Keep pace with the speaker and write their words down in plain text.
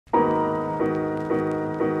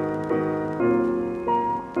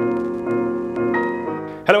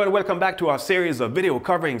Hello and welcome back to our series of video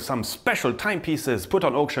covering some special timepieces put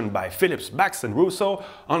on auction by Elvis Bacs and Rousseau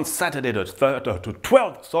on Saturday the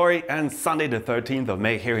 12th and Sunday the 13th of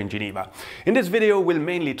May here in Geneva. In this video we'll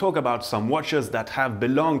mainly talk about some watches that have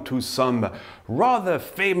belonged to some rather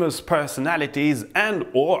famous personalities and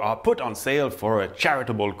or are put on sale for a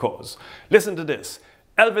charitable cause. Listen to this: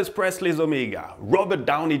 Elvis Presley's Omega, Robert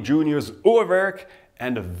Downey Jr.'s URWERK,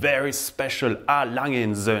 and a very special a.lange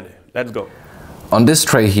in Söhne. Let's go. On this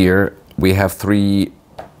tray here, we have three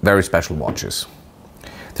very special watches.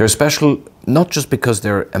 They're special not just because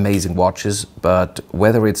they're amazing watches, but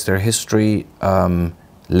whether it's their history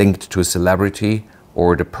linked to a celebrity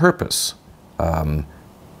or the purpose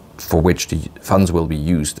for which the funds will be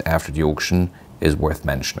used after the auction is worth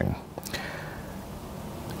mentioning.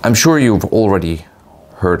 I'm sure you've already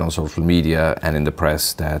heard on social media and in the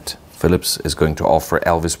press that Philips is going to offer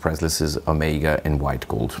Elvis Presley's Omega in white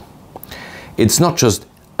gold. It's not just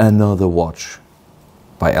another watch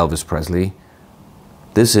by Elvis Presley.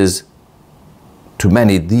 This is, to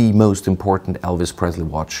many, the most important Elvis Presley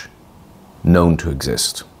watch known to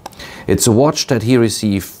exist. It's a watch that he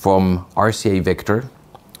received from RCA Victor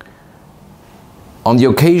on the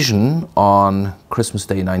occasion on Christmas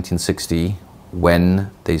Day 1960,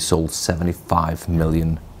 when they sold 75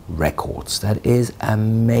 million records. That is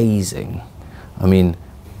amazing. I mean,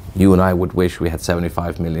 you and I would wish we had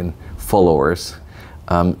 75 million followers.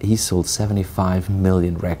 He sold 75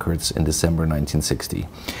 million records in December 1960.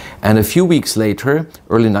 And a few weeks later,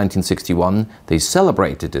 early 1961, they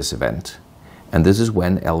celebrated this event. And this is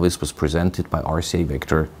when Elvis was presented by RCA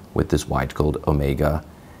Victor with this white gold Omega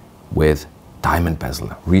with diamond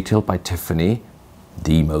bezel, retailed by Tiffany,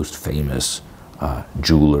 the most famous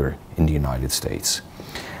jeweler in the United States.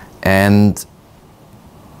 And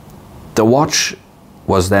the watch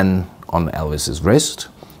was then on Elvis's wrist.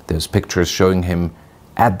 There's pictures showing him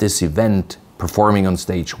at this event performing on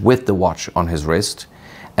stage with the watch on his wrist.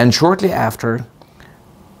 And shortly after,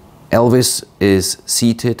 Elvis is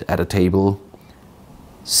seated at a table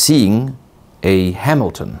seeing a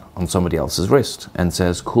Hamilton on somebody else's wrist and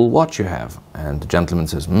says, "Cool watch you have." And the gentleman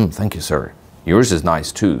says, "Thank you, sir. Yours is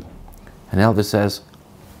nice too." And Elvis says,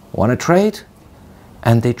 "Want to trade?"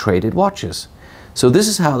 And they traded watches. So this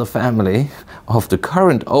is how the family of the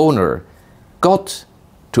current owner got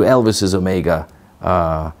to Elvis's Omega,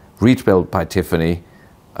 retailed by Tiffany,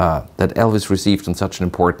 that Elvis received on such an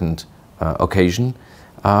important occasion.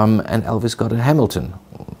 And Elvis got a Hamilton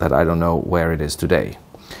that I don't know where it is today.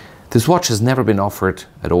 This watch has never been offered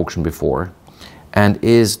at auction before and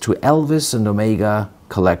is, to Elvis and Omega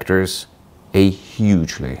collectors, a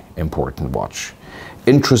hugely important watch.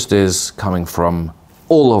 Interest is coming from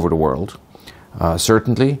all over the world.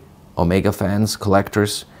 Certainly Omega fans,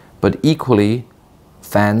 collectors, but equally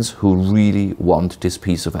fans who really want this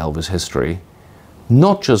piece of Elvis history.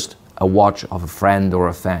 Not just a watch of a friend or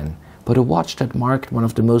a fan, but a watch that marked one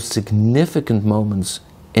of the most significant moments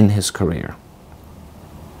in his career.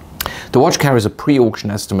 The watch carries a pre-auction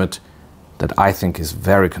estimate that I think is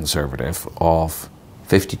very conservative of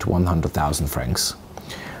 50 to 100,000 francs.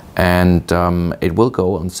 And it will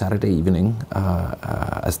go on Saturday evening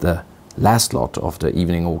as the last lot of the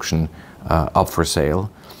evening auction up for sale.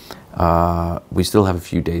 We still have a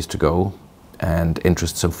few days to go, and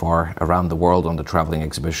interest so far around the world on the traveling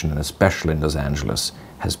exhibition, and especially in Los Angeles,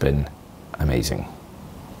 has been amazing.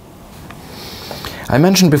 I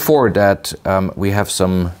mentioned before that we have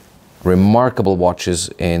some remarkable watches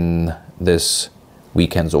in this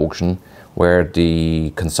weekend's auction where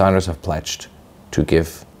the consigners have pledged to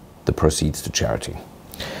give the proceeds to charity.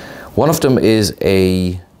 One of them is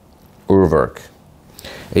a URWERK.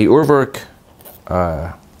 A URWERK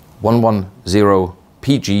 110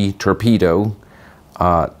 PG Torpedo,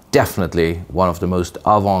 definitely one of the most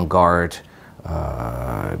avant-garde,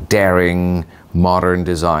 daring, modern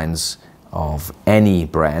designs of any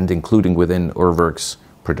brand, including within URWERK's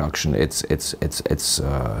production. It's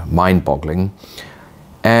mind-boggling.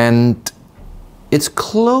 And it's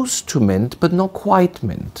close to mint, but not quite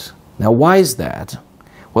mint. Now, why is that?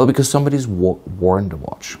 Well, because somebody's worn the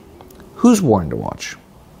watch. Who's worn the watch?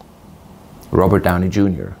 Robert Downey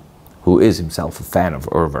Jr., who is himself a fan of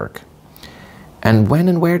URWERK. And when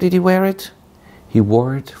and where did he wear it? He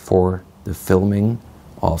wore it for the filming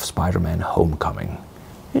of Spider-Man Homecoming.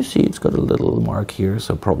 You see, it's got a little mark here,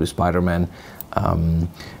 so probably Spider-Man.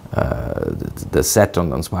 The set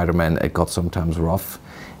on Spider-Man, it got sometimes rough.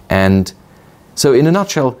 And so in a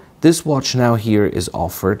nutshell, this watch now here is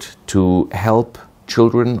offered to help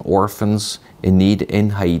children, orphans in need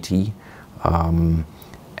in Haiti.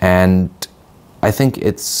 And I think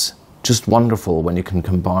it's just wonderful when you can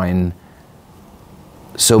combine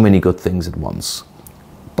so many good things at once.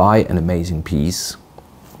 Buy an amazing piece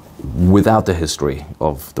without the history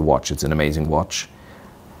of the watch. It's an amazing watch.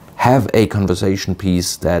 Have a conversation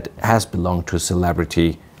piece that has belonged to a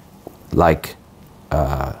celebrity like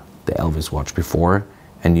the Elvis watch before,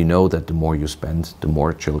 and you know that the more you spend, the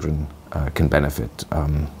more children can benefit.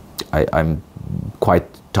 I'm quite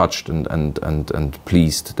touched and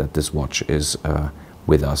pleased that this watch is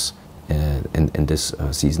with us in this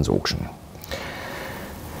season's auction.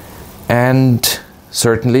 And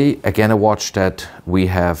certainly, again, a watch that we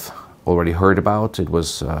have already heard about. It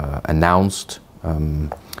was announced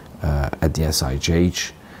at the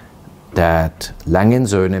SIHH that Lange &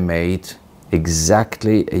 Söhne made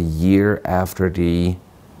exactly a year after the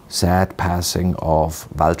sad passing of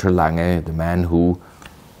Walter Lange, the man who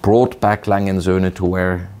brought back Lange & Söhne to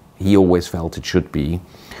where he always felt it should be,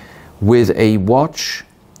 with a watch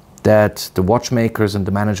that the watchmakers and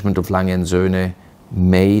the management of Lange & Söhne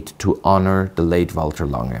made to honor the late Walter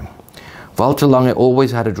Lange. Walter Lange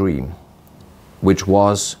always had a dream, which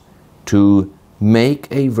was to make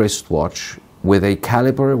a wristwatch with a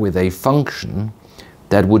caliber, with a function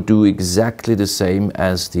that would do exactly the same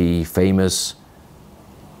as the famous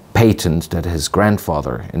patent that his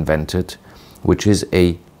grandfather invented, which is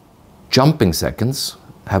a jumping seconds.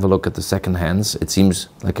 Have a look at the second hands. It seems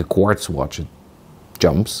like a quartz watch. It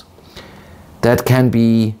jumps. That can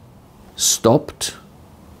be stopped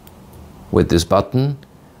with this button,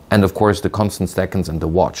 and of course the constant seconds and the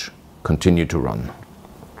watch continue to run.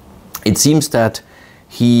 It seems that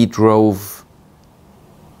he drove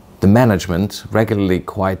the management regularly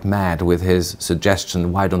quite mad with his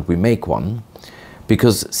suggestion, why don't we make one?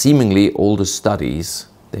 Because seemingly all the studies,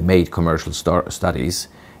 they made commercial studies,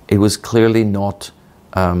 it was clearly not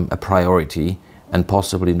a priority and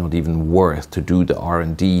possibly not even worth to do the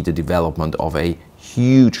R&D, the development of a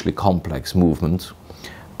hugely complex movement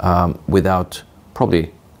without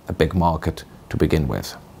probably a big market to begin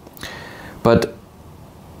with. But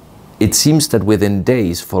it seems that within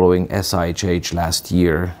days following SIHH last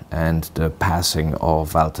year and the passing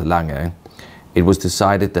of Walter Lange, it was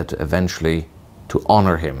decided that eventually to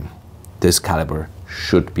honor him, this caliber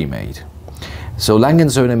should be made. So Lange &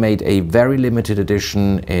 Söhne made a very limited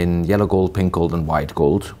edition in yellow gold, pink gold and white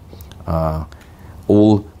gold,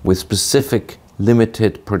 all with specific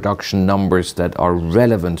limited production numbers that are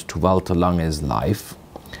relevant to Walter Lange's life,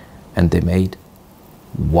 and they made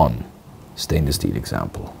one stainless steel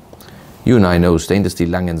example. You and I know stainless steel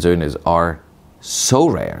Lange & Söhnes are so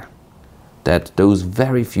rare that those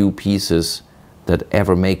very few pieces that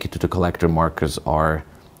ever make it to the collector markets are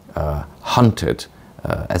hunted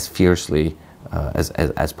as fiercely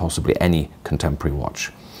as possibly any contemporary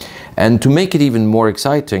watch. And to make it even more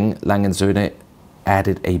exciting, Lange & Söhne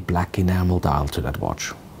added a black enamel dial to that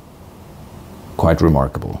watch. Quite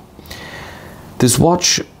remarkable. This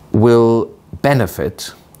watch will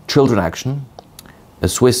benefit Children Action, a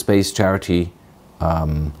Swiss-based charity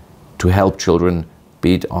to help children,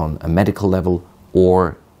 be it on a medical level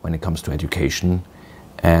or when it comes to education.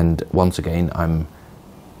 And once again, I'm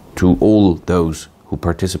to all those who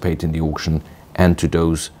participate in the auction and to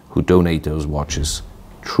those who donate those watches,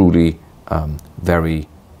 truly very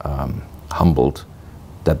humbled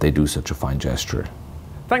that they do such a fine gesture.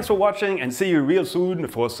 Thanks for watching, and see you real soon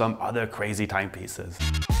for some other crazy timepieces.